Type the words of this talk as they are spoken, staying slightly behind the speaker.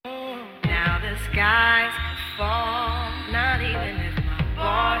skies could fall, not even if my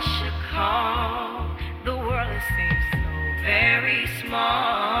boss should call. The world seems so very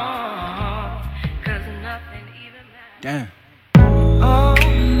small, 'cause nothing even matters. Damn.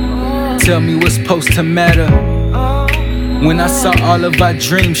 Tell me what's supposed to matter when I saw all of our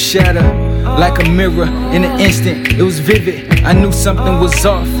dreams shatter like a mirror in an instant. It was vivid, I knew something was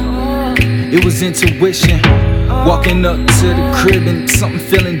off. It was intuition, walking up to the crib and something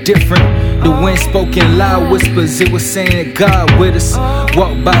feeling different. The wind spoke in loud whispers, it was saying that God with us.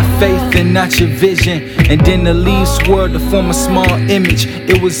 Walk by faith and not your vision. And then the leaves swirled to form a small image.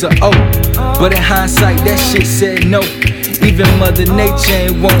 It was a oath, but in hindsight that shit said no. Even Mother Nature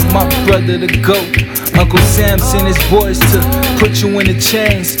ain't want my brother to go. Uncle Sam sent his boys to put you in the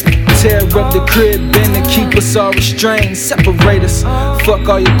chains, tear up the crib and to keep us all restrained, separate us. Fuck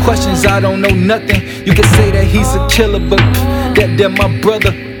all your questions, I don't know nothing. You can say that he's a killer, but that my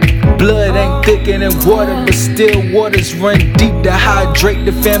brother. Blood ain't thicker than water, but still waters run deep to hydrate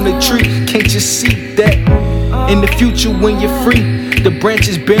the family tree. Can't you see that? In the future when you're free, the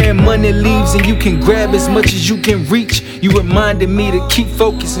branches bearing money leaves and you can grab as much as you can reach. You reminded me to keep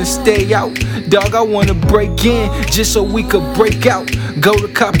focused and stay out. Dog, I wanna break in just so we could break out. Go to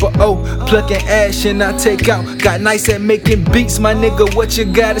Copper O, plucking ash and I take out. Got nice at making beats, my nigga, what you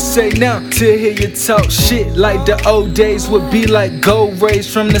gotta say now? To hear you talk shit like the old days would be like gold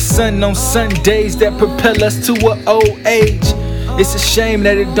rays from the sun on Sundays that propel us to an old age. It's a shame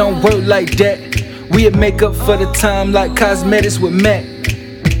that it don't work like that. We'd make up for the time like cosmetics with Mac.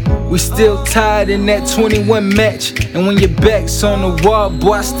 We still tied in that 21 match. And when your back's on the wall,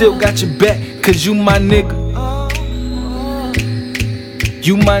 boy, I still got your back. 'Cause you my nigga.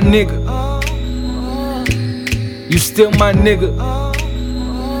 You my nigga. You still my nigga.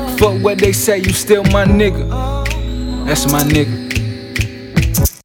 Fuck what they say, you still my nigga. That's my nigga.